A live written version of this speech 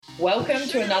Welcome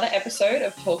to another episode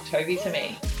of Talk Toby to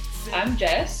Me. I'm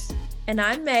Jess. And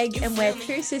I'm Meg, and we're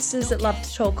two sisters that love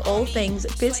to talk all things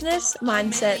business,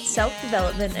 mindset,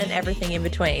 self-development, and everything in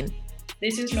between.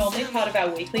 This is normally part of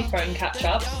our weekly phone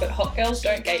catch-ups, but hot girls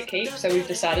don't gatekeep, so we've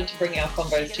decided to bring our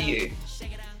combos to you.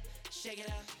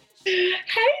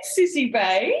 Hey, Sissy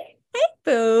Bay. Hey,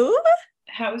 boo.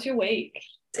 How was your week?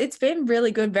 It's been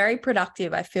really good, very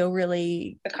productive. I feel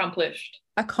really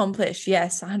Accomplished.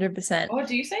 Yes, 100%. Oh,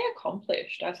 do you say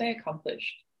accomplished? I say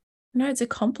accomplished. No, it's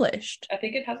accomplished. I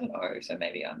think it has an O, so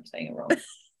maybe I'm saying it wrong.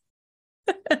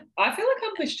 I feel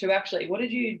accomplished too, actually. What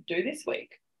did you do this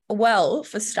week? Well,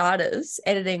 for starters,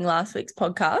 editing last week's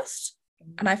podcast.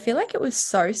 And I feel like it was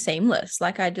so seamless.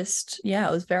 Like I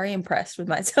was very impressed with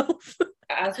myself.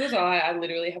 As was I. I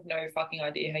literally have no fucking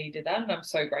idea how you did that. And I'm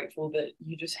so grateful that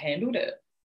you just handled it.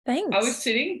 Thanks. I was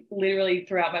sitting literally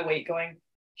throughout my week going,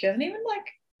 she hasn't even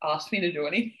asked me to do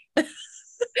anything.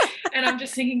 And I'm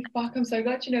just thinking, fuck, I'm so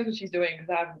glad she knows what she's doing, because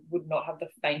I would not have the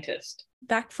faintest.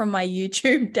 Back from my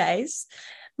YouTube days,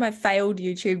 my failed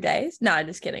YouTube days. No,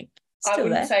 just kidding. I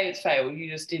wouldn't say it's failed. You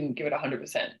just didn't give it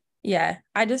 100%. Yeah.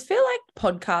 I just feel like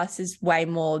podcast is way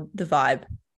more the vibe.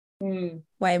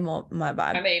 Way more my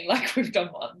vibe. I mean, we've done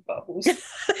one, but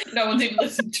no one's even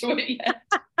listened to it yet.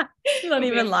 Not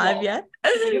even live yet.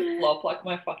 It'll flop like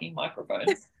my fucking microphone.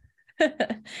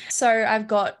 So I've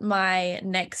got my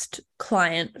next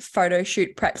client photo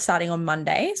shoot prep starting on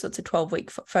Monday. So it's a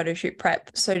 12-week photo shoot prep.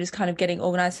 So just kind of getting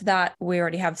organized for that. We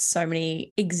already have so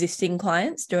many existing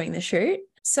clients doing the shoot.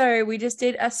 So we just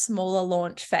did a smaller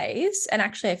launch phase. And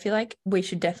actually, I feel like we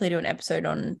should definitely do an episode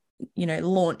on,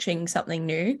 launching something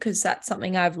new, because that's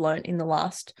something I've learned in the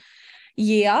last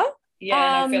year.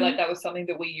 Yeah, and I feel like that was something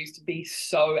that we used to be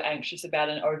so anxious about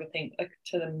and overthink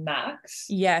to the max.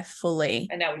 Yeah, fully.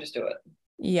 And now we just do it.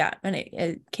 Yeah, and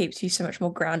it keeps you so much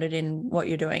more grounded in what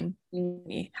you're doing.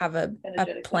 You have a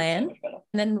plan. So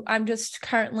and then I'm just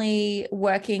currently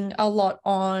working a lot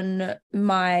on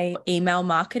my email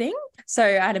marketing. So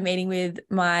I had a meeting with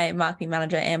my marketing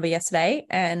manager, Amber, yesterday,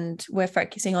 and we're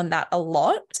focusing on that a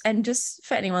lot. And just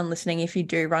for anyone listening, if you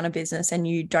do run a business and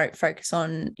you don't focus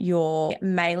on your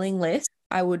mailing list,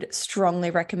 I would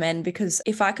strongly recommend, because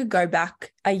if I could go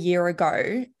back a year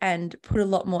ago and put a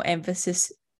lot more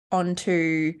emphasis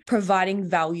onto providing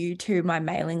value to my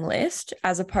mailing list,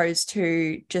 as opposed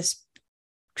to just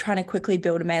trying to quickly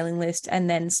build a mailing list and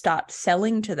then start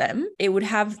selling to them, it would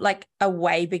have a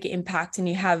way bigger impact, and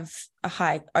you have a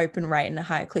high open rate and a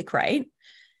higher click rate,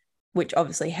 which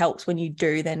obviously helps when you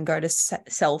do then go to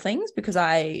sell things, because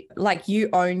you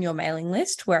own your mailing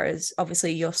list, whereas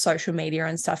obviously your social media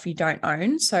and stuff you don't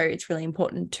own. So it's really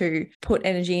important to put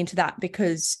energy into that,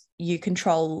 because you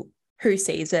control who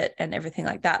sees it and everything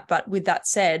like that. But with that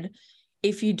said,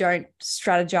 if you don't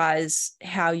strategize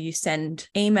how you send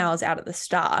emails out at the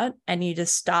start, and you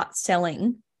just start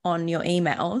selling on your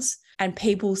emails and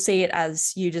people see it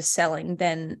as you just selling,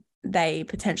 then they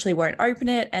potentially won't open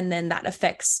it. And then that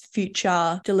affects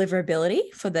future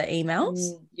deliverability for the emails.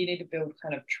 You need to build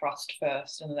kind of trust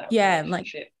first and that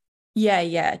relationship.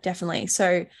 Yeah, definitely.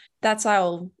 So that's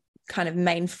our kind of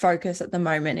main focus at the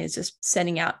moment, is just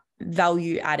sending out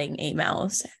value adding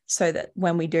emails, so that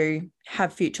when we do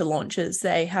have future launches,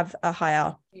 they have a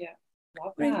higher. Yeah,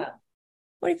 love that.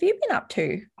 What have you been up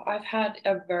to? I've had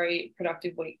a very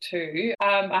productive week too.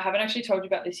 I haven't actually told you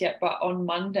about this yet, but on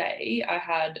Monday I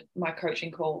had my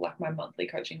coaching call, my monthly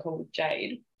coaching call with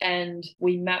Jade, and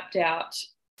we mapped out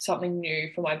something new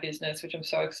for my business, which I'm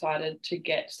so excited to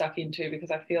get stuck into,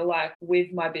 because I feel like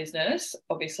with my business,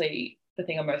 obviously the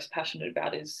thing I'm most passionate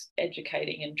about is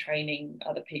educating and training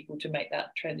other people to make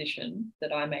that transition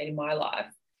that I made in my life.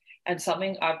 And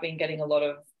something I've been getting a lot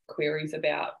of queries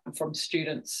about from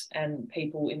students and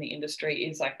people in the industry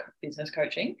is business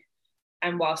coaching.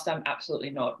 And whilst I'm absolutely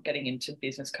not getting into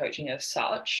business coaching as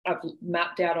such, I've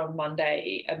mapped out on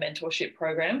Monday a mentorship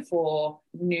program for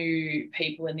new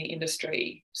people in the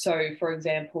industry. So, for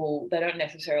example, they don't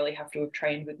necessarily have to have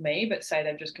trained with me, but say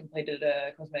they've just completed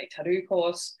a cosmetic tattoo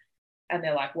course, and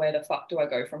they're like, where the fuck do I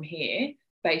go from here?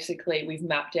 Basically, we've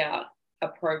mapped out a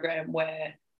program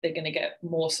where they're going to get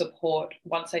more support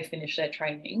once they finish their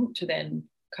training to then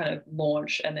kind of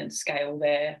launch and then scale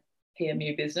their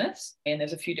PMU business. And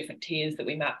there's a few different tiers that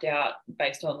we mapped out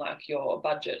based on your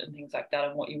budget and things like that,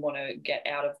 and what you want to get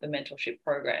out of the mentorship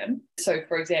program. So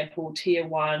for example, tier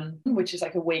 1, which is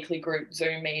a weekly group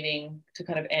Zoom meeting to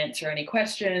kind of answer any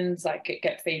questions,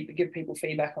 give people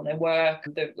feedback on their work.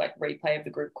 The replay of the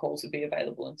group calls would be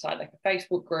available inside a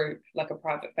Facebook group, a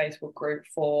private Facebook group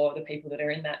for the people that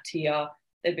are in that tier.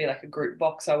 There'd be a group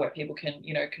Voxer where people can,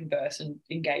 converse and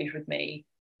engage with me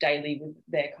daily with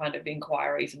their kind of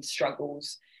inquiries and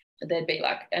struggles. There'd be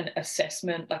like an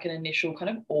assessment, like an initial kind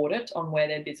of audit on where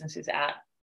their business is at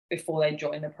before they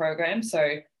join the program.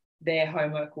 So their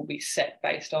homework will be set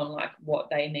based on like what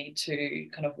they need to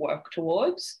kind of work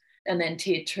towards. And then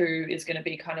tier 2 is going to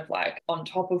be kind of like on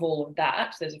top of all of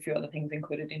that. There's a few other things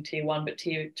included in tier 1, but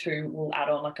tier 2 will add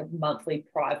on like a monthly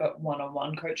private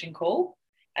one-on-one coaching call,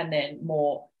 and then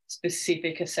more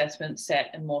specific assessment set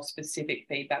and more specific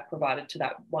feedback provided to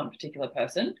that one particular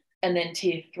person. And then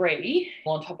tier 3,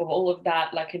 on top of all of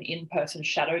that, like an in-person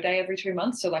shadow day every 2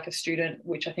 months. So like a student,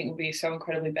 which I think will be so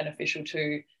incredibly beneficial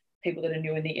to people that are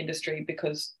new in the industry,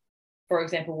 because, for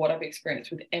example, what I've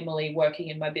experienced with Emily working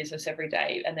in my business every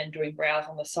day and then doing brows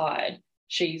on the side,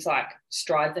 she's like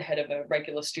strides ahead of a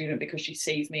regular student because she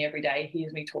sees me every day,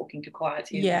 hears me talking to clients,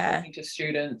 hears me talking to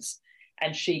students,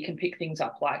 and she can pick things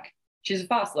up. Like, she's a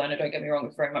fast learner, don't get me wrong,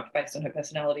 it's very much based on her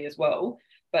personality as well,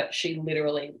 but she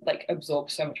literally like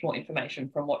absorbs so much more information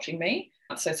from watching me.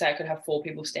 So say I could have 4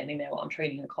 people standing there while I'm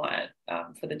treating a client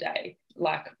for the day.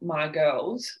 Like my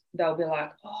girls, they'll be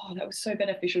like, oh, that was so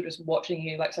beneficial just watching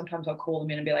you. Like sometimes I'll call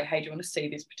them in and be like, hey, do you want to see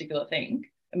this particular thing?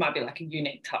 It might be like a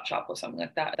unique touch up or something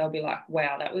like that. They'll be like,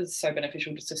 wow, that was so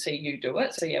beneficial just to see you do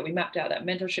it. So yeah, we mapped out that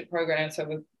mentorship program. So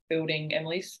we're building,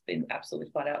 Emily's been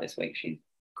absolutely flat out this week. She's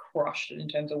crushed it in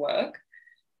terms of work.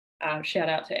 Shout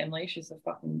out to Emily. She's the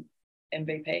fucking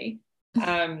MVP.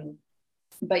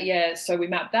 But yeah, so we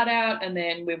mapped that out, and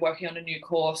then we're working on a new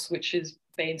course, which has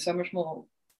been so much more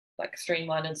like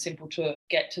streamlined and simple to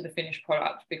get to the finished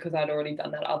product, because I'd already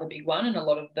done that other big one, and a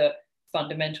lot of the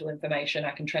fundamental information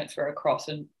I can transfer across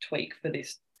and tweak for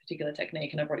this particular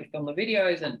technique, and I've already filmed the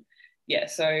videos. And yeah,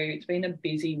 so it's been a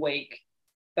busy week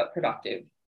but productive.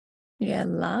 Yeah,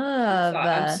 love. So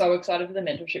I'm so excited for the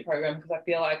mentorship program, because I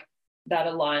feel like that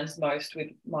aligns most with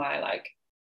my like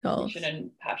mission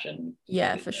and passion.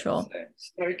 Yeah, for sure.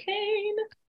 So keen.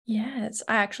 Yes,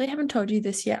 I actually haven't told you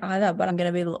this yet either, but I'm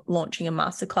going to be launching a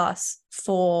masterclass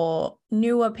for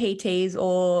newer PTs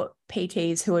or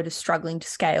PTs who are just struggling to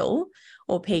scale,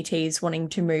 or PTs wanting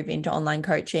to move into online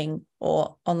coaching,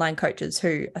 or online coaches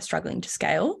who are struggling to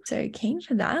scale. So keen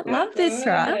for that. Love this,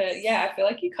 right? Yeah, I feel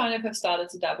like you kind of have started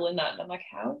to dabble in that. And I'm like,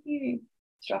 how have you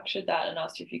structured that, and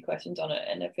asked you a few questions on it?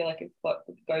 And I feel like it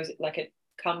goes, like it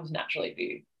comes naturally for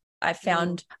you. I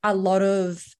found a lot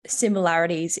of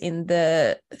similarities in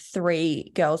the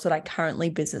 3 girls that I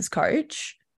currently business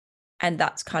coach. And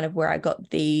that's kind of where I got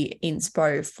the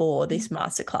inspo for this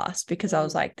masterclass, because I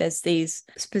was like, there's these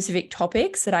specific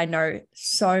topics that I know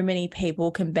so many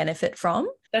people can benefit from.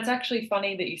 That's actually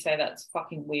funny that you say that's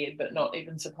fucking weird, but not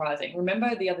even surprising.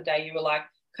 Remember the other day you were like,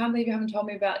 can't believe you haven't told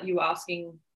me about, you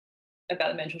asking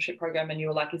about the mentorship program, and you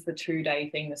were like, is the 2-day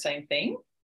thing the same thing?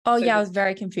 Oh, so yeah, I was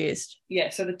very confused. Yeah,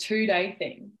 so the 2-day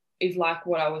thing is like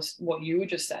what you were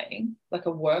just saying, like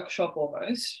a workshop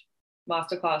almost,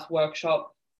 masterclass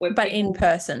workshop. But in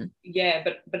person. Yeah,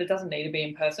 but it doesn't need to be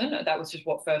in person. That was just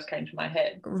what first came to my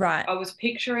head. Right. I was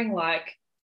picturing like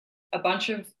a bunch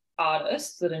of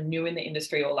artists that are new in the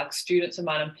industry, or like students of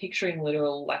mine. I'm picturing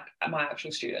literal, like my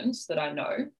actual students that I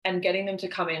know, and getting them to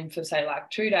come in for say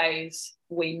like 2 days.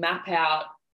 We map out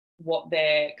what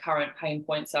their current pain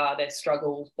points are, their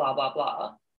struggles, blah, blah,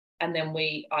 blah. And then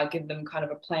I give them kind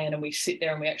of a plan, and we sit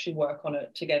there and we actually work on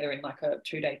it together in like a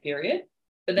 2-day period.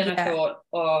 But then I thought,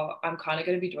 I'm kind of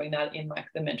going to be doing that in like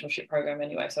the mentorship program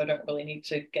anyway, so I don't really need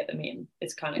to get them in.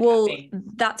 It's kind of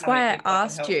that's why I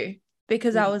asked you,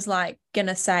 because I was like going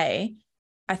to say,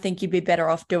 I think you'd be better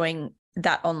off doing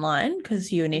that online,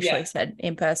 because you initially said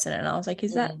in person, and I was like,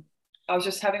 is that... I was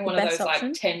just having one of those option?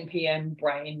 Like 10 p.m.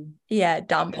 brain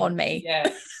dump on me.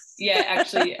 Yeah,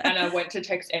 actually. And I went to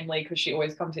text Emily, because she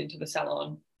always comes into the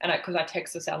salon, and because I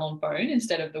text the salon phone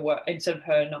instead of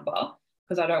her number,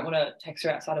 because I don't want to text her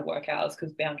outside of work hours,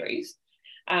 because boundaries.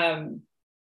 And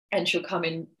she'll come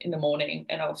in the morning,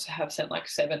 and I'll have sent like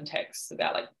 7 texts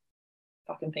about like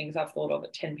fucking things I've thought of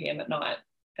at 10 p.m. at night,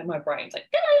 and my brain's like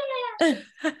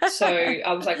so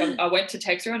I was like, I went to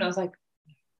text her, and I was like,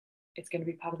 it's going to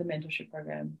be part of the mentorship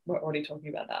program. We're already talking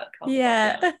about that.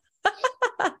 Anyway.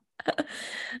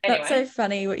 That's so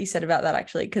funny what you said about that,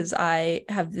 actually, because I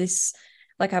have this,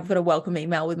 like, I've got a welcome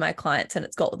email with my clients, and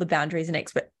it's got all the boundaries and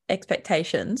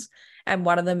expectations. And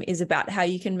one of them is about how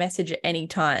you can message at any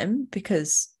time,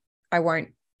 because it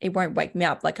won't wake me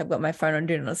up. Like, I've got my phone on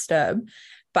Do Not Disturb,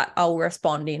 but I'll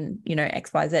respond in,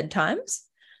 XYZ times.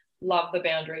 Love the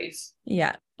boundaries.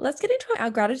 Yeah. Let's get into our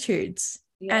gratitudes.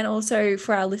 Yeah. And also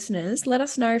for our listeners, let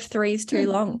us know if 3 is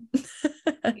too long.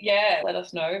 Yeah, let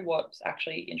us know what's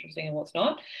actually interesting and what's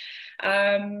not.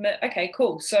 Okay,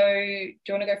 cool. So do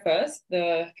you want to go first?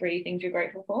 The 3 things you're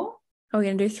grateful for? Are we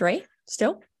going to do 3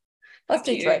 still? Let's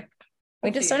do 3.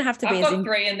 We just don't have to be I've got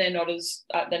 3 and they're not as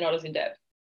in depth.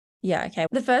 Yeah, okay.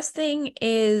 The first thing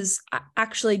is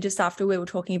actually just after we were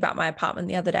talking about my apartment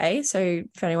the other day. So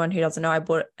for anyone who doesn't know, I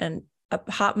bought an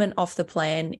apartment off the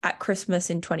plan at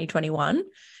Christmas in 2021.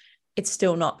 It's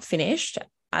still not finished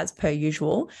as per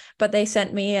usual, but they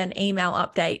sent me an email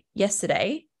update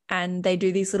yesterday and they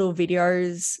do these little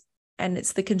videos and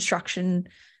it's the construction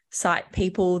site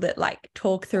people that like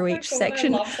talk through each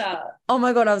section. I love that. Oh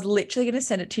my God, I was literally going to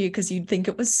send it to you because you'd think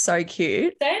it was so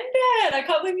cute. Send it. I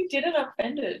can't believe you didn't. I'm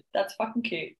offended. That's fucking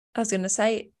cute. I was going to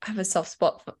say I have a soft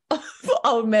spot for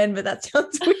old men, but that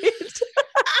sounds weird.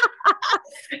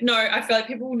 No, I feel like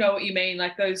people will know what you mean,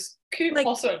 like those cute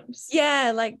possums.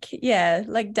 Yeah, like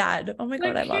dad. Oh my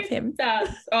God, I love him.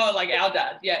 Dads. Oh, like our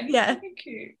dad. Yeah. Yeah.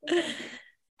 Cute.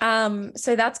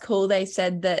 So that's cool. They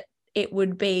said that it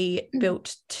would be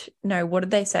built no, what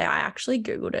did they say? I actually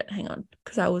Googled it. Hang on,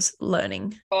 because I was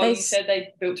learning. Oh, you said they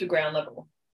built to ground level.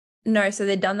 No, so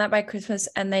they'd done that by Christmas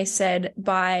and they said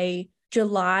by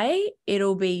July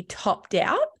it'll be topped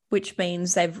out, which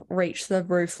means they've reached the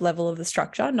roof level of the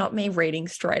structure. Not me reading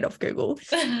straight off Google,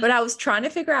 but I was trying to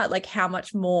figure out like how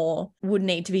much more would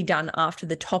need to be done after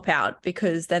the top out,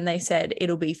 because then they said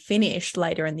it'll be finished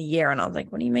later in the year. And I was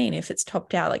like, what do you mean? If it's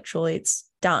topped out, like surely it's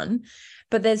done.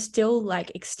 But there's still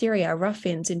like exterior,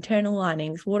 rough-ins, internal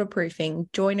linings, waterproofing,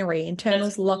 joinery,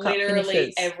 internals, lock-up finishes.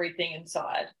 Literally everything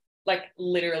inside. Like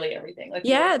literally everything. Like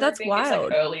yeah, that's wild.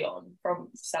 Like early on from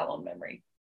salon memory.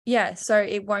 Yeah, so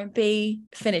it won't be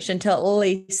finished until at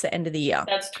least the end of the year.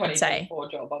 That's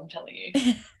 2024 job, I'm telling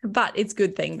you. But it's a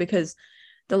good thing because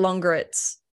the longer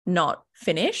it's not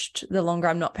finished, the longer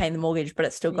I'm not paying the mortgage, but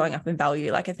it's still going up in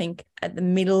value. Like I think at the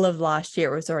middle of last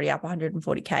year, it was already up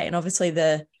 140K. And obviously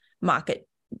the market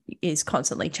is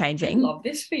constantly changing. I love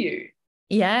this for you.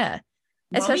 Yeah.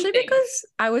 Especially because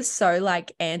I was so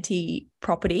like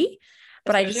anti-property.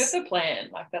 But I just the plan,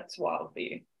 like that's wild for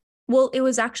you. Well, it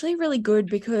was actually really good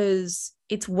because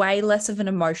it's way less of an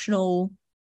emotional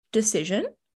decision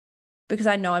because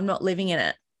I know I'm not living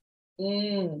in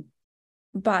it.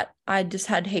 But I just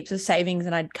had heaps of savings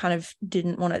and I kind of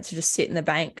didn't want it to just sit in the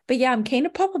bank. But yeah, I'm keen to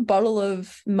pop a bottle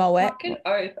of Moet. Fucking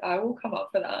oath, I will come up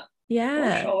for that.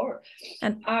 Yeah. For sure.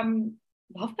 And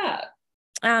love that.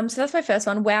 So that's my first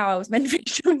one. Wow, I was meant to be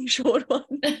doing a short one.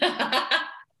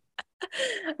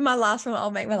 My last one,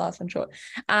 I'll make my last one short.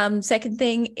 Second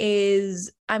thing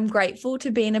is I'm grateful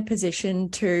to be in a position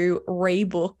to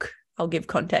rebook, I'll give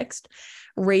context,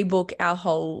 rebook our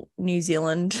whole New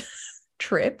Zealand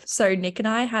trip. So Nick and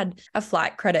I had a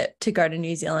flight credit to go to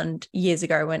New Zealand years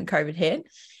ago when COVID hit.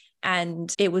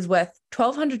 And it was worth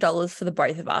 $1,200 for the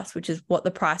both of us, which is what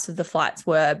the price of the flights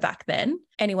were back then.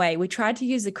 Anyway, we tried to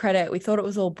use the credit. We thought it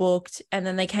was all booked. And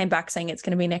then they came back saying it's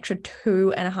going to be an extra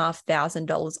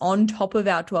 $2,500 on top of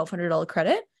our $1,200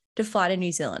 credit to fly to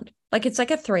New Zealand. Like it's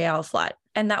like a 3-hour flight.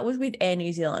 And that was with Air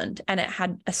New Zealand and it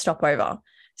had a stopover.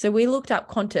 So we looked up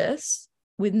Qantas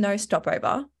with no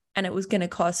stopover and it was going to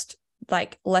cost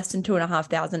like less than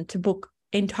 $2,500 to book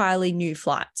entirely new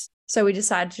flights. So we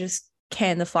decided to just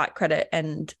can the flight credit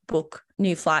and book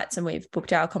new flights, and we've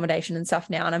booked our accommodation and stuff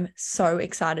now, and I'm so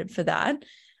excited for that.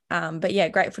 But yeah,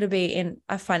 grateful to be in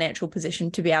a financial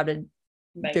position to be able to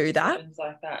do that.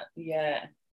 Like that.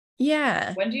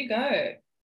 Yeah. When do you go?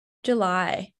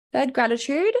 July. Third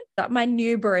gratitude, my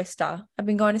new barista. I've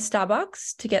been going to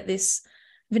Starbucks to get this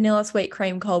vanilla sweet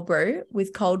cream cold brew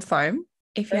with cold foam.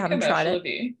 If you haven't tried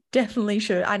it, definitely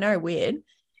should. I know, weird.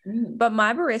 But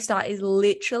my barista is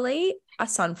literally a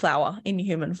sunflower in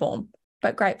human form,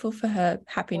 but grateful for her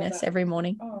happiness every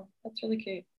morning. Oh, that's really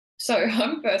cute. So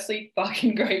I'm firstly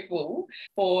fucking grateful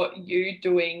for you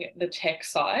doing the tech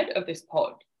side of this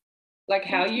pod. Like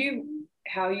how you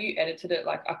edited it,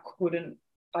 like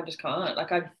I just can't.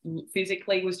 Like I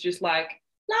physically was just like,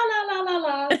 la, la, la, la,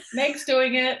 la, Meg's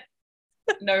doing it.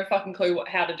 No fucking clue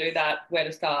how to do that, where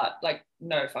to start. Like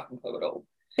no fucking clue at all.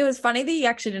 It was funny that you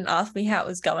actually didn't ask me how it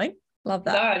was going. Love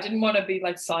that. No, I didn't want to be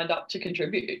like signed up to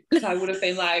contribute. So I would have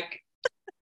been like,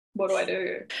 what do I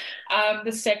do?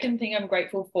 The second thing I'm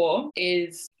grateful for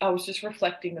is I was just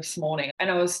reflecting this morning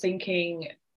and I was thinking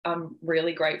I'm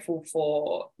really grateful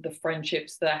for the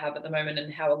friendships that I have at the moment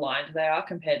and how aligned they are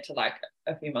compared to like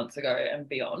a few months ago and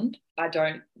beyond. I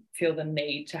don't feel the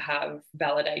need to have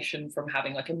validation from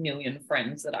having like a million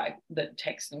friends that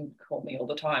text and call me all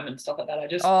the time and stuff like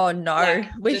that.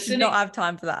 We should not have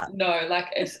time for that. No, like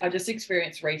I just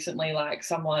experienced recently like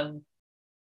someone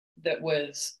that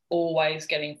was always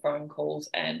getting phone calls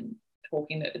and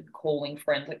calling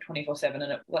friends like 24/7, and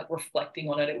it, like reflecting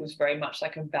on it, it was very much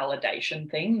like a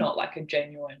validation thing, not like a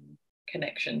genuine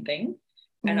connection thing.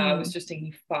 And I was just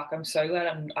thinking, fuck, I'm so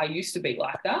glad I used to be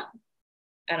like that.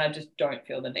 And I just don't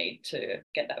feel the need to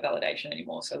get that validation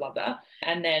anymore. So love that.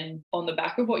 And then on the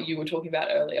back of what you were talking about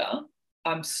earlier,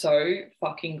 I'm so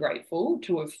fucking grateful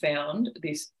to have found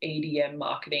this EDM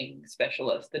marketing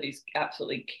specialist that is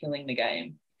absolutely killing the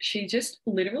game. She just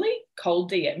literally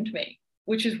cold DM'd me,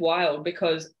 which is wild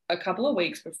because a couple of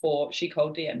weeks before she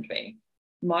cold DM'd me,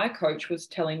 my coach was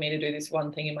telling me to do this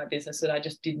one thing in my business that I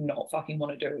just did not fucking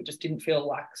want to do. It just didn't feel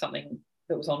like something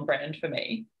that was on brand for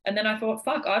me. And then I thought,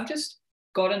 fuck, I've just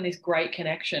gotten this great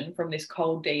connection from this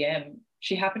cold DM.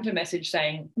 She happened to message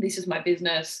saying, this is my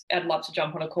business. I'd love to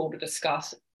jump on a call to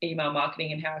discuss email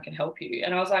marketing and how I can help you.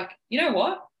 And I was like, you know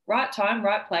what? Right time,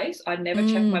 right place. I'd never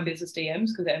check my business DMs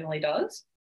because Emily does.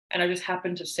 And I just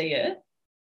happened to see it.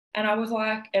 And I was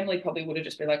like, Emily probably would have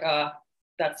just been like,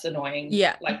 that's annoying.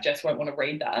 Yeah. Like Jess won't want to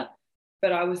read that.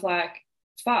 But I was like,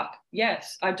 fuck,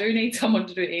 yes, I do need someone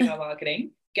to do email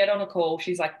marketing. Get on a call.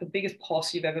 She's like the biggest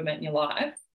boss you've ever met in your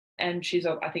life. And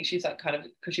I think she's like kind of,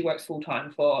 because she works full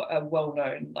time for a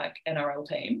well-known like NRL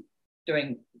team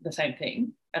doing the same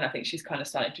thing. And I think she's kind of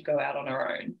starting to go out on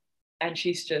her own. And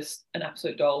she's just an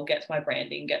absolute doll, gets my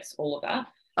branding, gets all of that.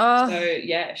 So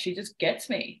yeah, she just gets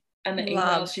me. And the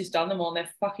emails, she's done them all and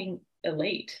they're fucking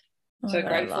elite. So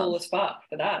grateful as fuck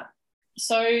for that.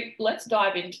 So let's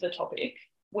dive into the topic.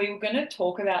 We were going to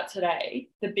talk about today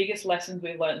the biggest lessons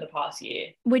we've learned in the past year.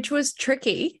 Which was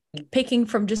tricky, picking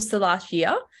from just the last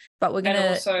year, but we're going to...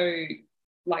 And also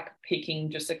like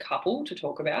picking just a couple to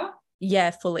talk about.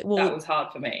 Yeah, fully. Well, that was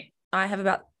hard for me. I have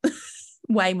about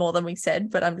way more than we said,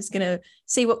 but I'm just going to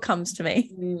see what comes to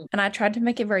me. And I tried to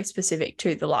make it very specific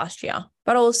to the last year.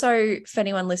 But also for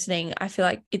anyone listening, I feel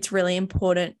like it's really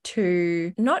important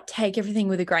to not take everything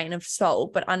with a grain of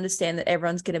salt, but understand that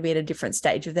everyone's going to be at a different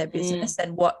stage of their business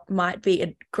and what might be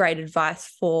a great advice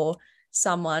for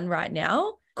someone right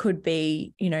now could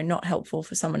be, you know, not helpful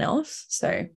for someone else.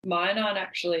 So mine aren't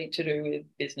actually to do with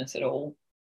business at all.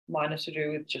 Mine is to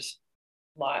do with just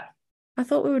life. I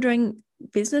thought we were doing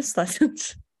business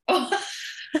lessons.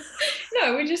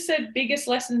 No, we just said biggest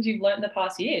lessons you've learned in the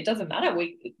past year. It doesn't matter.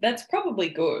 That's probably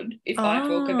good if I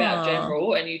talk about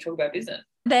general and you talk about business.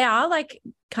 They are like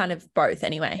kind of both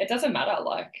anyway. It doesn't matter.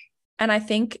 Like, and I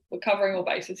think we're covering all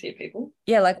bases here, people.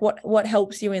 Yeah, like what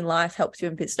helps you in life helps you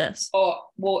in business. Oh,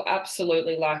 well,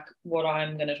 absolutely. Like what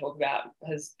I'm going to talk about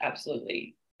has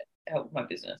absolutely helped my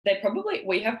business.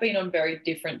 We have been on very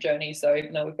different journeys though,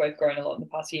 even though we've both grown a lot in the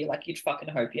past year. Like you'd fucking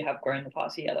hope you have grown in the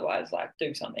past year, otherwise like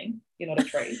do something. You're not a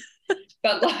tree.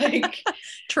 But like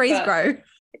trees grow.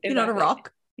 You're not a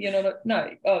rock. You're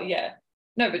not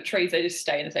but trees, they just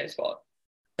stay in the same spot.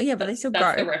 Yeah, but they still grow.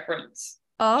 That's the reference.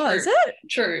 Oh, True. Is it?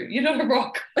 True. You're not a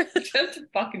rock. That's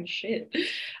fucking shit.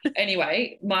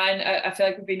 Anyway, mine, I feel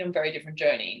like we've been on very different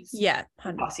journeys. Yeah,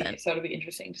 100%. So it'll be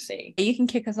interesting to see. You can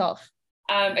kick us off.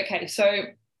 Okay, so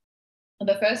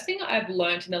the first thing I've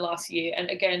learned in the last year, and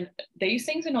again, these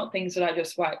things are not things that I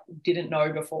just like didn't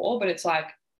know before, but it's like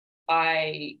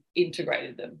I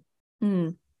integrated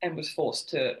them and was forced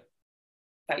to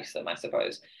face them, I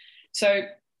suppose. So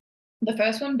the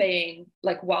first one being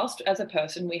like, whilst as a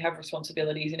person we have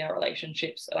responsibilities in our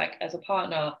relationships, like as a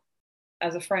partner,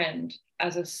 as a friend,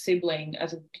 as a sibling,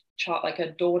 as a child, like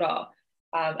a daughter,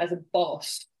 as a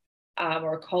boss,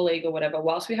 or a colleague or whatever,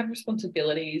 whilst we have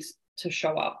responsibilities to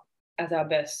show up as our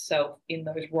best self in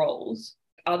those roles,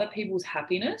 other people's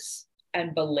happiness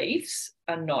and beliefs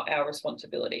are not our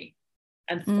responsibility,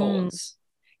 and thoughts.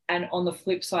 And on the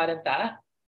flip side of that,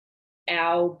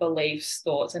 our beliefs,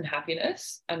 thoughts, and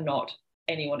happiness are not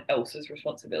anyone else's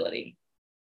responsibility.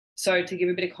 So to give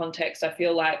a bit of context, I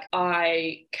feel like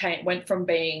I went from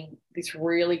being this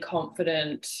really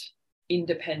confident,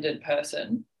 independent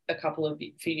person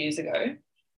few years ago,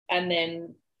 and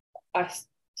then I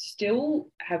still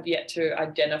have yet to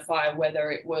identify whether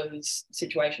it was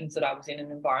situations that I was in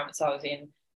and environments I was in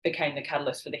became the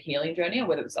catalyst for the healing journey or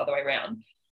whether it was the other way around.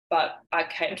 But I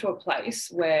came to a place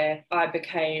where I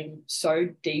became so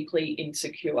deeply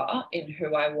insecure in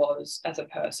who I was as a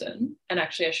person. And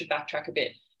actually, I should backtrack a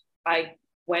bit. I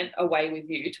went away with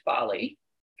you to Bali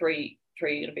three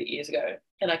and a bit years ago,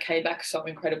 and I came back so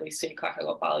incredibly sick. Like I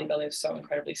got Bali belly, I was so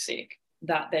incredibly sick.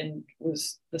 That then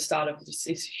was the start of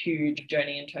this huge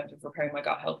journey in terms of repairing my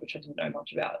gut health, which I didn't know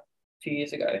much about a few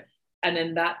years ago. And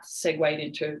then that segued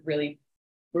into really,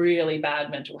 really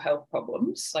bad mental health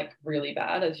problems, like really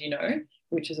bad, as you know,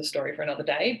 which is a story for another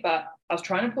day. But I was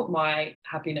trying to put my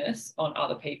happiness on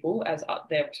other people as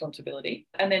their responsibility.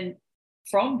 And then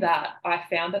from that, I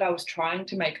found that I was trying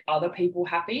to make other people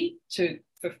happy to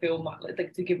fulfill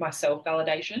to give myself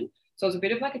validation. So it was a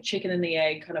bit of like a chicken and the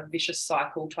egg kind of vicious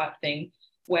cycle type thing,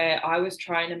 where I was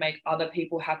trying to make other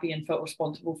people happy and felt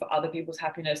responsible for other people's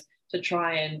happiness to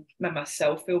try and make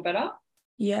myself feel better.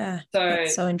 Yeah, so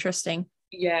that's so interesting.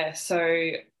 Yeah, so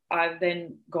I've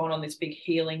then gone on this big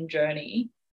healing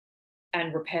journey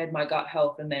and repaired my gut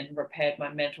health and then repaired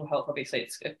my mental health. Obviously,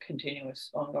 it's a continuous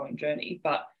ongoing journey,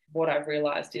 but what I've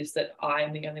realized is that I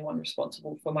am the only one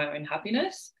responsible for my own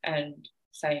happiness, and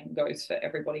same goes for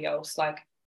everybody else. Like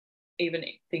even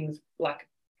things like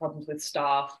problems with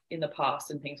staff in the past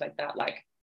and things like that, like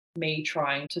me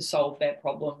trying to solve their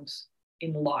problems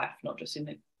in life, not just in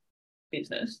the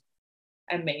business,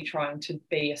 and me trying to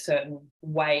be a certain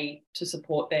way to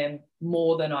support them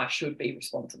more than I should be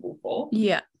responsible for.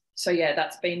 Yeah. So yeah,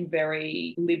 that's been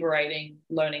very liberating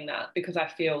learning that, because I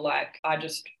feel like I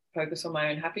just focus on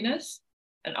my own happiness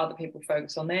and other people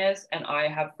focus on theirs, and I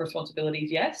have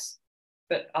responsibilities, yes,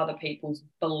 but other people's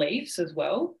beliefs as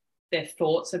well, their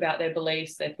thoughts about their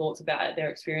beliefs, their thoughts about their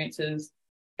experiences,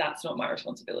 that's not my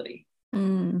responsibility.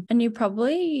 And you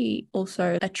probably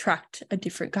also attract a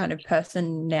different kind of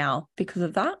person now because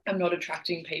of that. I'm not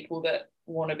attracting people that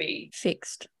want to be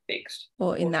fixed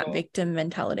or in that victim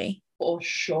mentality. For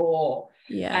sure.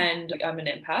 Yeah. And I'm an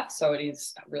empath, so it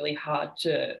is really hard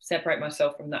to separate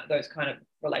myself from those kind of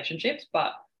relationships,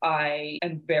 but I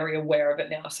am very aware of it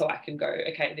now, so I can go,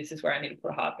 okay, this is where I need to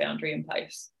put a hard boundary in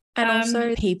place. And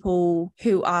also people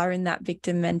who are in that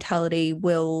victim mentality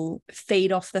will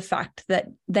feed off the fact that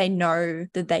they know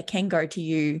that they can go to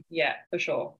you. Yeah, for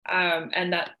sure.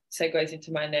 And that segues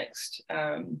into my next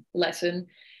lesson,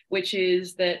 which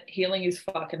is that healing is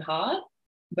fucking hard,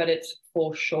 but it's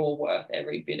for sure worth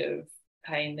every bit of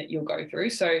pain that you'll go through.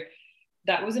 So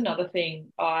that was another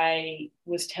thing. I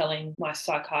was telling my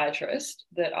psychiatrist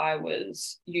that I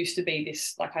used to be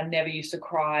this, like, I never used to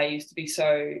cry. I used to be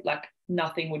so, like,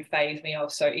 nothing would faze me. I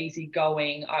was so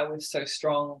easygoing. I was so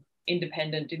strong,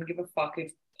 independent, didn't give a fuck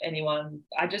if anyone.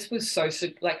 I just was so,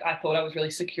 like, I thought I was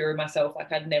really secure in myself.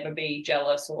 Like, I'd never be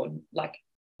jealous or, like,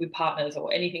 with partners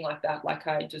or anything like that. Like,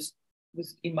 I just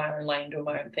was in my own lane doing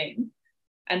my own thing.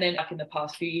 And then like in the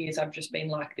past few years, I've just been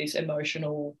like this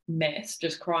emotional mess,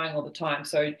 just crying all the time.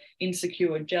 So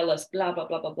insecure, jealous, blah, blah,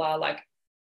 blah, blah, blah, like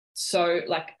so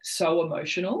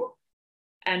emotional.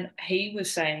 And he was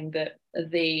saying that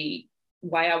the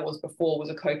way I was before was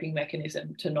a coping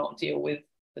mechanism to not deal with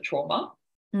the trauma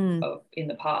of in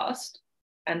the past.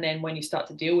 And then when you start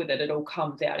to deal with it, it all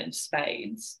comes out in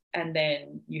spades, and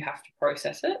then you have to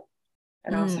process it.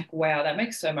 And I was like, wow, that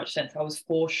makes so much sense. I was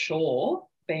for sure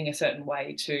being a certain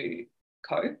way to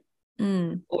cope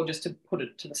or just to put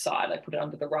it to the side, like put it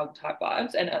under the rug type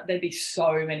vibes. And there'd be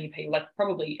so many people, like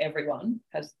probably everyone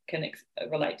can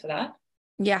relate to that.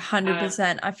 Yeah,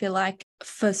 100%. I feel like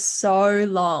for so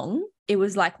long, it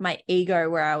was like my ego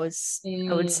where I would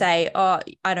say, oh,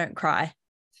 I don't cry.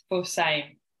 Same.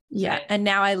 Yeah. And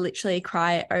now I literally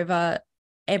cry over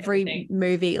every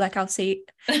movie. Like I'll see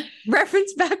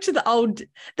reference back to the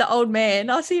old man.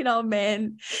 I'll see an old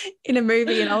man in a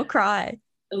movie and I'll cry.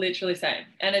 Literally same.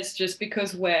 And it's just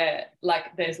because we're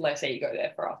like, there's less ego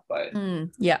there for us both.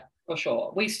 Yeah, for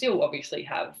sure. We still obviously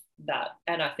have that,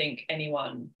 and I think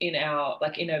anyone in our,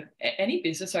 like, any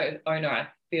business owner, I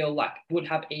feel like would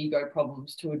have ego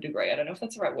problems to a degree. I don't know if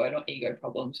that's the right word, not ego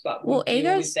problems, but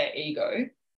deal with their ego,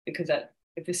 because it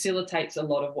facilitates a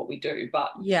lot of what we do.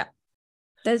 But yeah,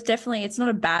 there's definitely, it's not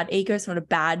a bad ego. It's not a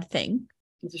bad thing.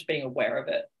 It's just being aware of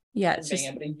it. Yeah. And being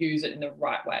able to use it in the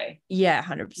right way. Yeah,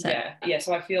 100%. Yeah.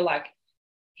 So I feel like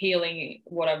healing,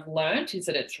 what I've learned is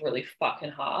that it's really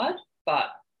fucking hard,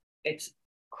 but it's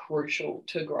crucial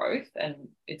to growth and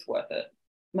it's worth it.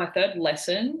 My third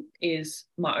lesson is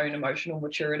my own emotional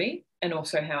maturity, and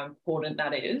also how important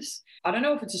that is. I don't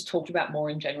know if it's just talked about more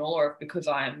in general, or if because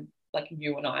I'm like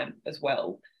you and I as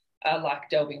well, like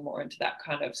delving more into that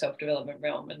kind of self-development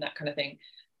realm and that kind of thing.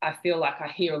 I feel like I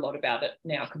hear a lot about it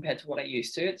now compared to what I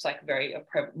used to. It's like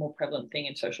more prevalent thing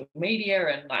in social media,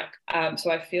 and like,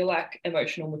 so I feel like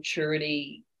emotional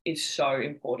maturity is so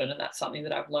important, and that's something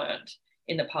that I've learned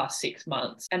in the past 6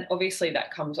 months. And obviously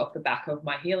that comes off the back of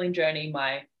my healing journey,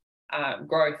 my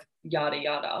growth, yada,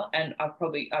 yada. And I've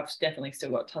definitely still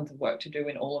got tons of work to do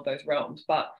in all of those realms,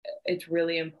 but it's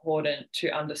really important to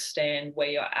understand where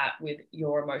you're at with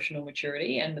your emotional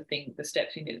maturity and the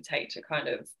steps you need to take to kind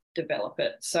of develop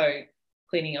it. So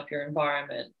cleaning up your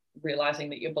environment, realizing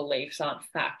that your beliefs aren't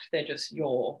fact, they're just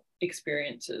your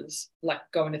experiences, like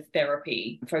going to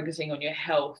therapy, focusing on your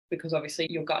health, because obviously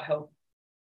your gut health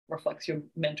reflects your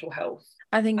mental health.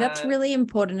 I think that's really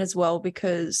important as well,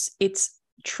 because it's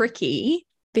tricky,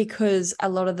 because a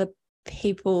lot of the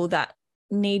people that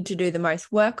need to do the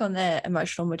most work on their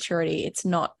emotional maturity, it's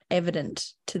not evident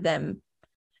to them.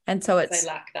 And so they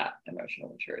lack that emotional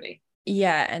maturity.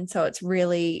 Yeah. And so it's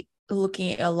really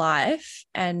looking at your life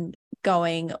and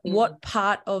going, what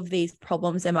part of these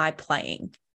problems am I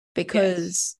playing?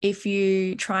 Because if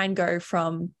you try and go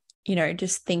from, you know,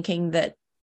 just thinking that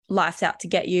life's out to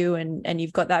get you and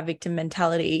you've got that victim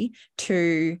mentality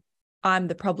to I'm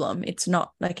the problem, it's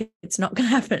not going to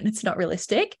happen. It's not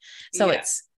realistic. So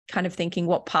it's kind of thinking,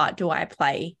 what part do I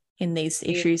play in these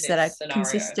issues that are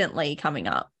consistently coming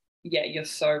up? Yeah, you're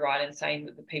so right in saying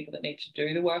that the people that need to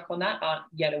do the work on that aren't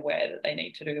yet aware that they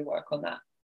need to do the work on that.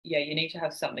 Yeah, you need to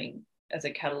have something as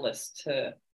a catalyst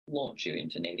to launch you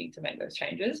into needing to make those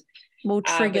changes. Well,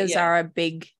 triggers are a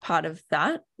big part of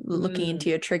that, looking into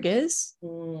your triggers.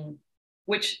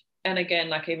 Which, and again,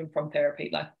 like even from therapy,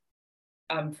 like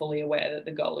I'm fully aware that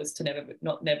the goal is to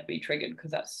never be triggered, because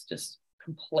that's just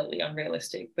completely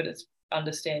unrealistic, but it's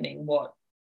understanding what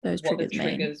the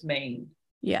triggers mean.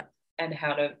 Yeah. And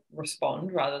how to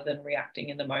respond rather than reacting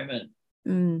in the moment.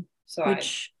 So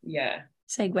which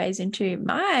segues into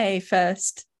my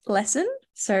first lesson.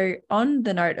 So on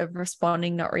the note of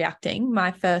responding, not reacting, my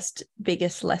first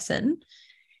biggest lesson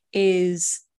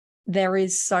is there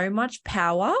is so much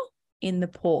power in the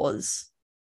pause.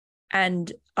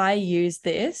 And I use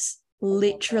this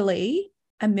literally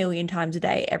a million times a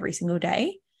day, every single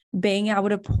day. Being able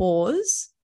to pause,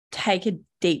 take a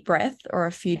deep breath or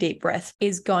a few deep breaths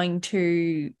is going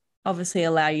to obviously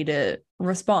allow you to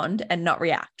respond and not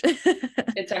react.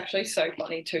 It's actually so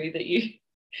funny too that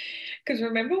because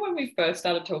remember when we first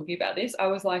started talking about this, I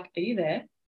was like, are you there?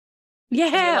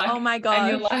 Yeah. Like, oh my God. And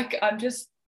you're like, I'm just,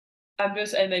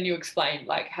 and then you explained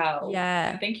like how,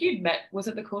 I think you'd met, was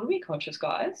it the Call to Be Conscious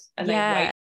guys?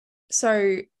 And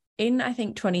so in, I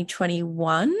think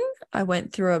 2021, I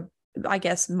went through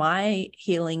my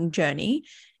healing journey.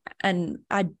 And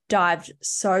I dived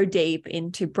so deep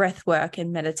into breath work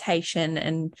and meditation,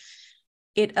 and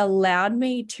it allowed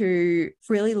me to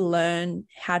really learn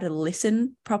how to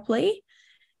listen properly.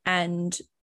 And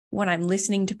when I'm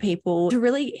listening to people, to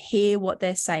really hear what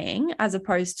they're saying as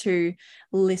opposed to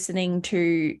listening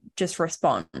to just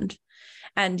respond.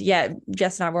 And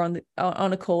Jess and I were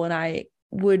on a call, and I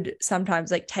would sometimes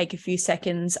like take a few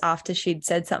seconds after she'd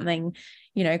said something,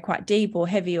 you know, quite deep or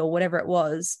heavy or whatever it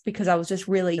was, because I was just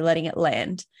really letting it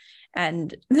land.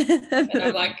 And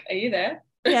I'm like, are you there?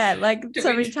 Yeah, like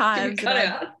so many times.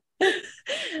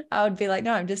 I would be like,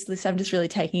 no, I'm just really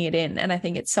taking it in. And I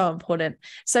think it's so important.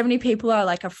 So many people are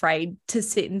like afraid to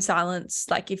sit in silence.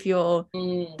 Like if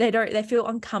they feel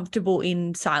uncomfortable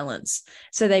in silence.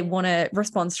 So they want to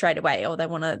respond straight away, or they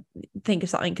want to think of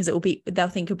something because they'll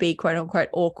think it'll be quote unquote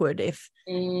awkward if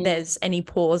there's any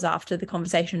pause after the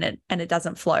conversation and it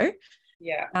doesn't flow.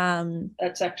 Yeah.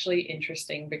 That's actually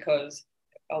interesting, because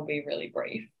I'll be really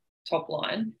brief, top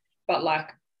line, but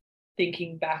like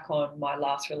thinking back on my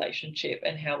last relationship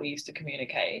and how we used to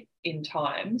communicate, in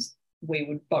times we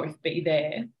would both be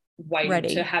there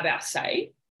waiting to have our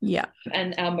say. Yeah.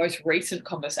 And our most recent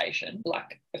conversation,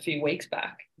 like a few weeks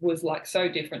back, was like so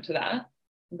different to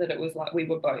that it was like we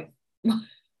were both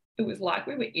it was like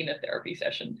we were in a therapy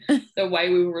session. The way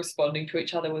we were responding to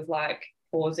each other was like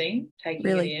pausing, taking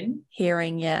really it in,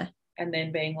 hearing, and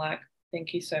then being like,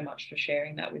 thank you so much for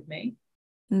sharing that with me.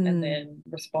 And then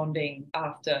responding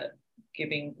after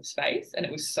giving the space. And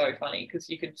it was so funny because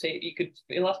you could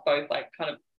feel us both like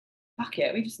kind of, fuck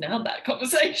yeah, we just nailed that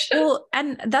conversation. Well,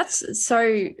 and that's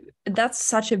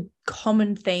such a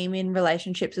common theme in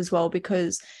relationships as well,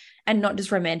 because, and not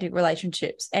just romantic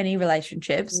relationships, any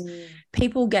relationships,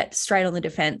 people get straight on the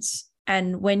defense.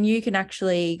 And when you can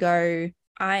actually go,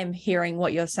 I'm hearing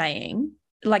what you're saying,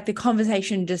 like the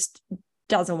conversation just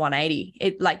does a 180.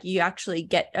 It like you actually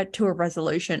get to a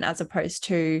resolution, as opposed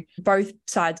to both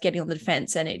sides getting on the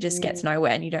defense and it just gets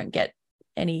nowhere, and you don't get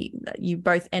you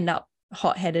both end up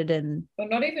hot-headed and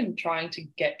not even trying to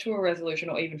get to a resolution,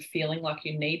 or even feeling like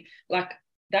you need, like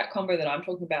that combo that I'm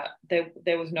talking about,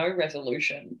 there was no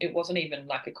resolution. It wasn't even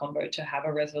like a combo to have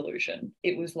a resolution.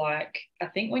 It was like, I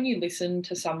think when you listen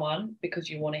to someone because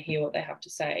you want to hear what they have to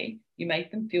say, you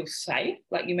make them feel safe.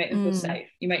 Like you make them feel safe.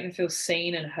 You make them feel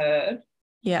seen and heard.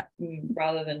 Yeah.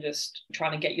 Rather than just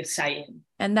trying to get your say in.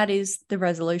 And that is the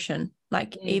resolution.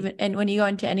 Like even, and when you go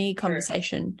into any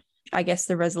conversation, I guess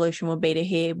the resolution will be to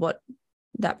hear what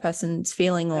that person's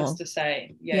feeling or has to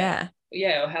say. Yeah.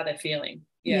 Or how they're feeling.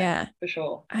 Yeah. For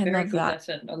sure. I Very love good that.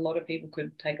 lesson. A lot of people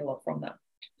could take a lot from that.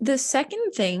 The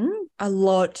second thing, a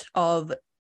lot of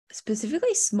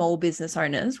specifically small business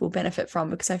owners will benefit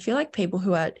from, because I feel like people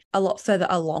who are a lot further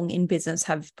along in business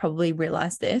have probably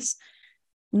realized this,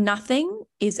 nothing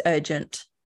is urgent.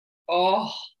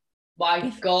 Oh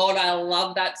my God, I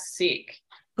love that. Sick.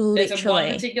 There's one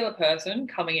Literally. particular person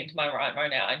coming into my mind right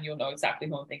now, and you'll know exactly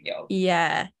who I'm thinking of.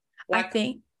 Yeah. Like, I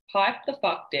think pipe the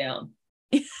fuck down.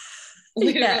 Yeah.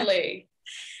 Literally.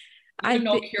 You're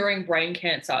not think curing brain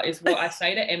cancer is what I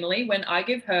say to Emily when I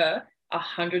give her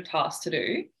 100 tasks to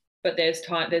do. But there's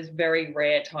very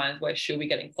rare times where she'll be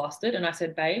getting flustered. And I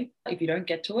said, babe, if you don't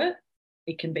get to it,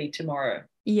 it can be tomorrow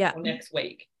yeah. or next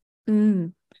week.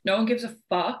 Mm. No one gives a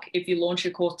fuck if you launch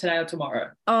your course today or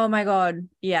tomorrow. Oh my God.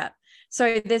 Yeah.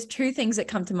 So there's two things that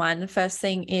come to mind. The first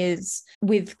thing is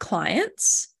with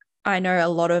clients. I know a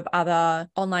lot of other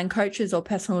online coaches or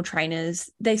personal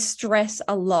trainers, they stress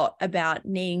a lot about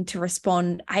needing to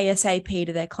respond ASAP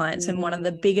to their clients. And one of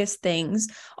the biggest things,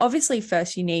 obviously,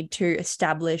 first you need to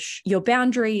establish your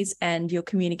boundaries and your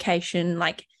communication,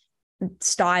 like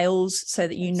styles, so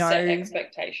that you know, set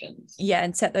expectations. Yeah,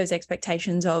 and set those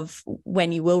expectations of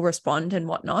when you will respond and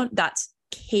whatnot. That's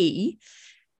key.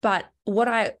 But what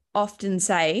I often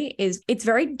say is it's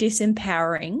very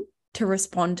disempowering to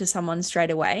respond to someone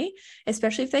straight away,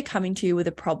 especially if they're coming to you with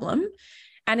a problem.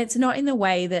 And it's not in the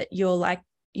way that you're like,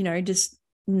 just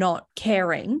not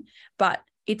caring, but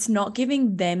it's not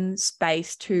giving them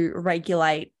space to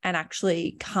regulate and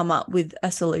actually come up with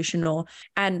a solution.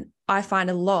 And I find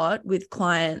a lot with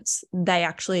clients, they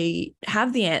actually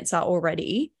have the answer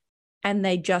already, and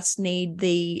they just need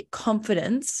the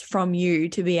confidence from you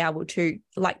to be able to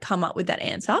come up with that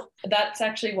answer. That's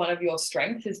actually one of your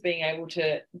strengths, is being able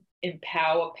to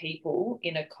empower people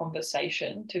in a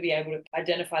conversation to be able to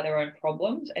identify their own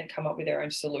problems and come up with their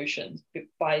own solutions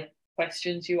by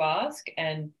questions you ask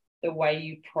and the way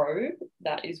you probe.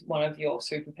 That is one of your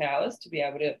superpowers, to be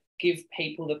able to give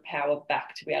people the power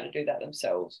back to be able to do that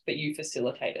themselves, but you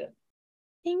facilitate it.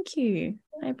 Thank you.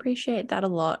 I appreciate that a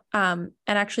lot. And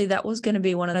actually that was going to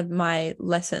be one of my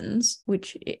lessons,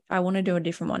 which I want to do a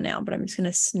different one now, but I'm just going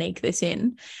to sneak this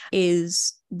in,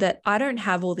 is that I don't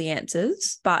have all the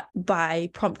answers, but by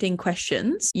prompting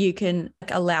questions, you can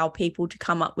allow people to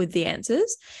come up with the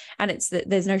answers. And it's that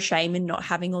there's no shame in not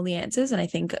having all the answers. And I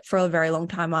think for a very long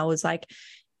time, I was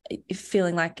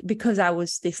feeling like because I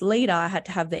was this leader, I had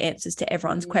to have the answers to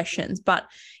everyone's questions. But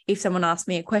if someone asks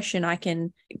me a question, I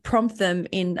can prompt them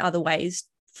in other ways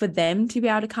for them to be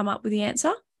able to come up with the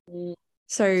answer.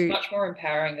 So it's much more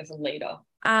empowering as a leader.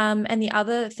 And the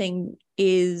other thing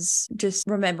is just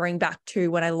remembering back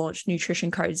to when I launched Nutrition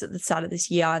Codes at the start of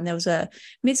this year, and there was a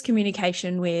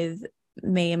miscommunication with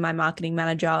me and my marketing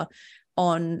manager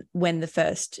on when the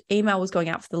first email was going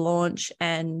out for the launch.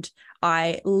 And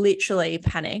I literally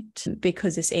panicked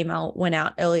because this email went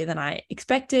out earlier than I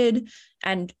expected.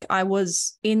 And I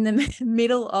was in the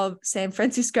middle of San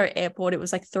Francisco airport. It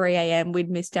was 3 a.m. We'd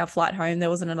missed our flight home. There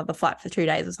wasn't another flight for 2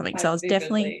 days or something. So I was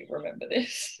definitely remember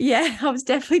this. Yeah, I was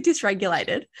definitely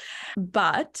dysregulated.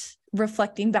 But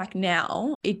reflecting back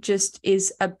now, it just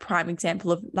is a prime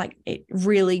example of it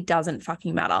really doesn't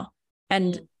fucking matter.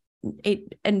 And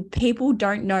people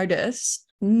don't notice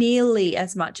nearly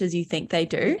as much as you think they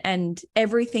do. And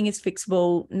everything is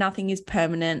fixable. Nothing is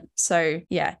permanent. So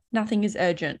yeah, nothing is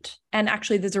urgent. And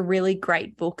actually there's a really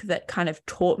great book that kind of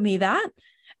taught me that.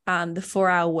 The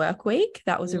 4-Hour Work Week.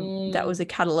 That was a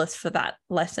catalyst for that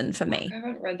lesson for me. I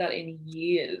haven't read that in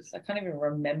years. I can't even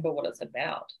remember what it's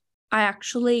about. I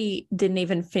actually didn't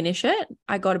even finish it.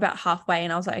 I got about halfway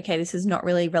and I was like, okay, this is not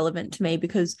really relevant to me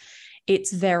because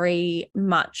it's very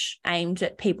much aimed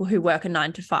at people who work a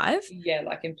 9 to 5. Yeah,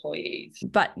 like employees.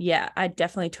 But yeah, I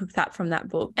definitely took that from that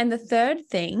book. And the third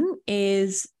thing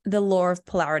is the law of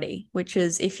polarity, which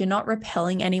is if you're not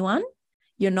repelling anyone,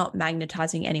 you're not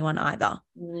magnetizing anyone either.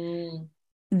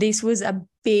 This was a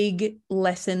big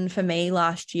lesson for me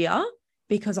last year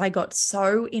because I got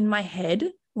so in my head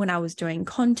when I was doing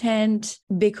content,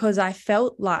 because I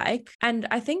felt and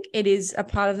I think it is a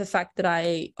part of the fact that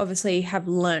I obviously have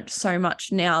learnt so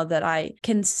much now that I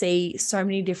can see so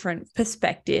many different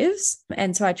perspectives.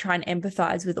 And so I try and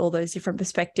empathize with all those different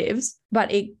perspectives.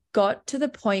 But it got to the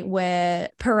point where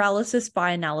paralysis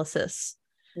by analysis,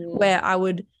 where I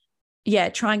would,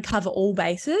 try and cover all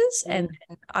bases and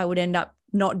I would end up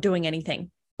not doing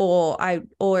anything. Or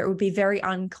it would be very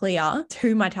unclear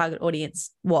who my target audience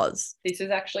was. This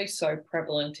is actually so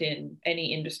prevalent in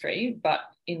any industry, but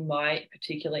in my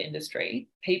particular industry,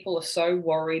 people are so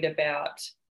worried about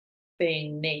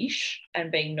being niche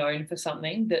and being known for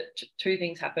something that two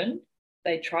things happen.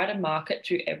 They try to market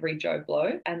to every Joe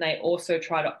Blow, and they also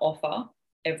try to offer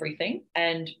everything.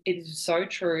 And it is so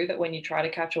true that when you try to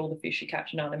catch all the fish, you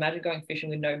catch none. Imagine going fishing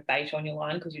with no bait on your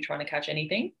line because you're trying to catch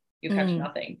anything. You catch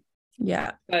nothing.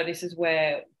 Yeah. So this is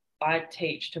where I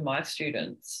teach to my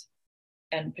students,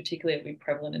 and particularly it'll be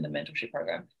prevalent in the mentorship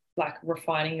program, like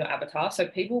refining your avatar. So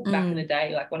people back in the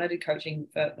day, like when I did coaching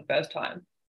for the first time,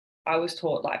 I was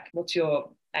taught like, what's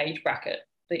your age bracket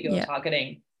that you're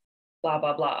targeting, blah,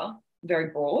 blah, blah, very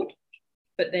broad.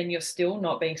 But then you're still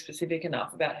not being specific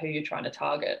enough about who you're trying to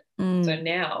target. So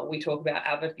now we talk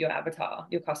about your avatar,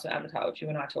 your customer avatar, which you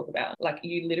and I talk about. Like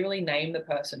you literally name the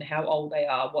person, how old they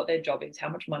are, what their job is, how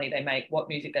much money they make, what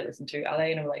music they listen to, are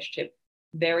they in a relationship?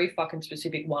 Very fucking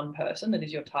specific one person that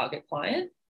is your target client,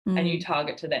 and you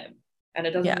target to them. And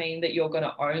it doesn't mean that you're going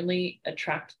to only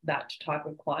attract that type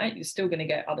of client. You're still going to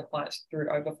get other clients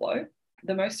through overflow.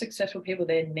 The most successful people,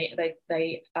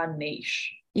 they are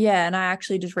niche. Yeah, and I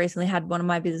actually just recently had one of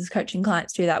my business coaching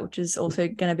clients do that, which is also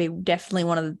going to be definitely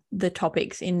one of the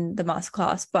topics in the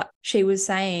masterclass. But she was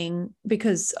saying,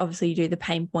 because obviously you do the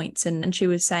pain points, and she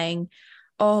was saying,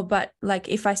 oh, but like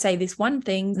if I say this one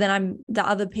thing, then the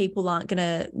other people aren't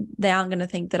gonna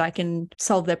think that I can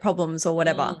solve their problems or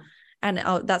whatever. And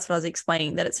that's what I was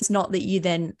explaining, that it's not that you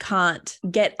then can't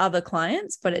get other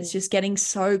clients, but it's just getting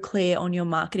so clear on your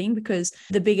marketing. Because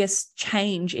the biggest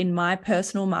change in my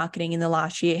personal marketing in the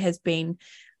last year has been,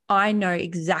 I know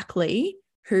exactly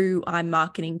who I'm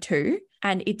marketing to.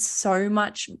 And it's so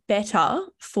much better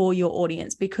for your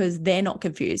audience because they're not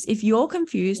confused. If you're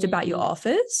confused about your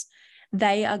offers,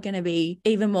 they are going to be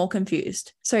even more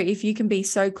confused. So if you can be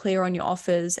so clear on your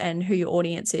offers and who your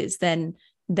audience is, then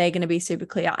they're going to be super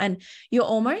clear. And you're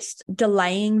almost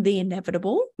delaying the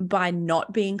inevitable by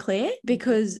not being clear,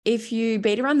 because if you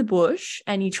beat around the bush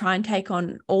and you try and take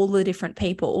on all the different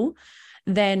people,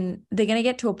 then they're going to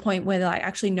get to a point where they're like,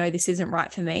 actually, no, this isn't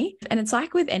right for me. And it's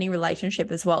like with any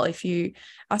relationship as well. If you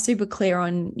are super clear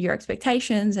on your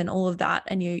expectations and all of that,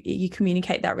 and you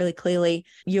communicate that really clearly,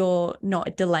 you're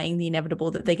not delaying the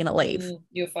inevitable that they're going to leave.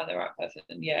 You'll find the right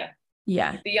person.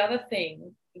 Yeah. The other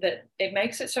thing that it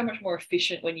makes it so much more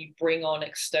efficient when you bring on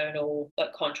external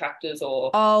like contractors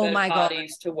or third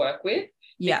parties to work with,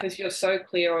 because you're so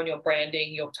clear on your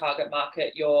branding, your target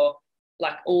market, your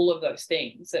like all of those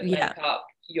things that make up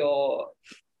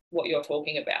what you're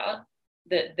talking about,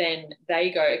 that then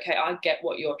they go, okay, I get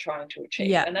what you're trying to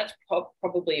achieve. And that's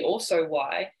probably also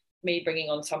why me bringing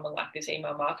on someone like this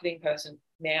email marketing person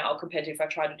now, compared to if I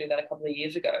tried to do that a couple of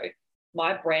years ago,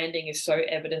 my branding is so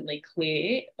evidently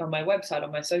clear on my website,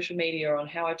 on my social media, on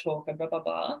how I talk and blah, blah,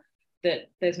 blah, that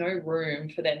there's no room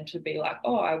for them to be like,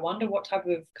 oh, I wonder what type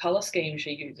of color scheme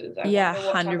she uses. I wonder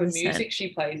what 100%. Type of music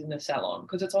she plays in the salon,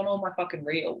 because it's on all my fucking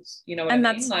reels. You know what I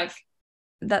mean? Like,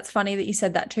 that's funny that you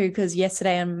said that too, because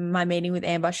yesterday on my meeting with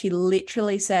Amber, she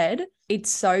literally said, it's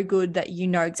so good that you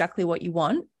know exactly what you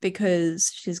want, because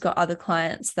she's got other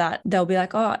clients that they'll be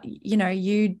like, oh, you know,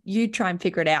 you try and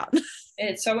figure it out. And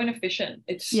it's so inefficient.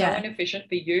 It's so inefficient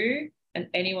for you and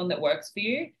anyone that works for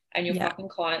you, and your fucking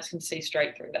clients can see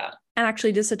straight through that. And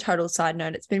actually, just a total side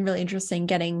note, it's been really interesting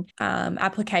getting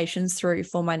applications through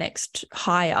for my next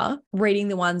hire, reading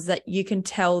the ones that you can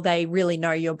tell they really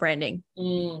know your branding,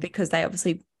 because they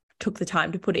obviously took the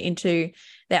time to put it into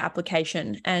their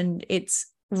application. And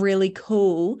it's really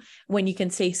cool when you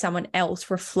can see someone else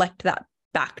reflect that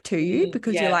back to you,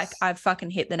 because you're like, I've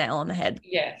fucking hit the nail on the head.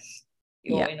 Yes.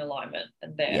 You're in alignment,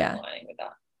 and they're aligning with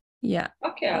that. Yeah.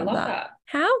 Okay, I love that.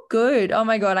 How good. Oh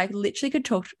my God, I literally could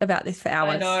talk about this for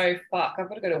hours. I know. Fuck, I've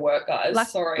got to go to work,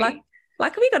 guys. Sorry.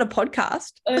 Like we got a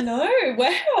podcast. I know.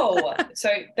 Wow. So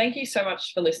thank you so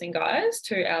much for listening, guys,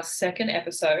 to our second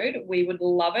episode. We would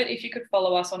love it if you could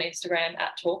follow us on Instagram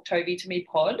at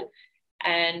TalkTobyToMePod,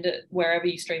 and wherever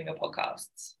you stream your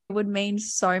podcasts. It would mean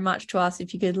so much to us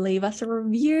if you could leave us a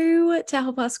review to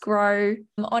help us grow.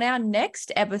 On our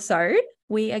next episode,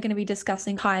 we are going to be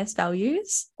discussing highest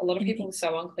values. A lot of people are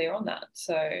so unclear on that.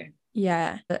 So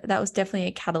yeah, that was definitely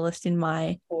a catalyst in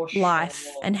my life,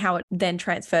 and how it then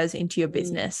transfers into your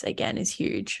business again is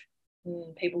huge.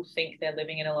 People think they're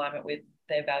living in alignment with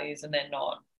their values, and they're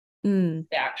not. Their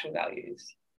actual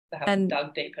values. They haven't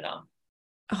dug deep enough.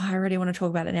 Oh, I already want to talk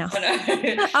about it now. I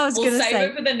know. I was going to say. We'll save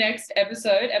it for the next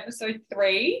episode, episode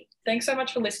 3. Thanks so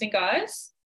much for listening,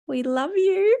 guys. We love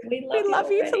you. We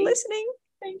love you for listening.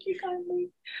 Thank you kindly.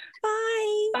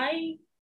 Bye. Bye.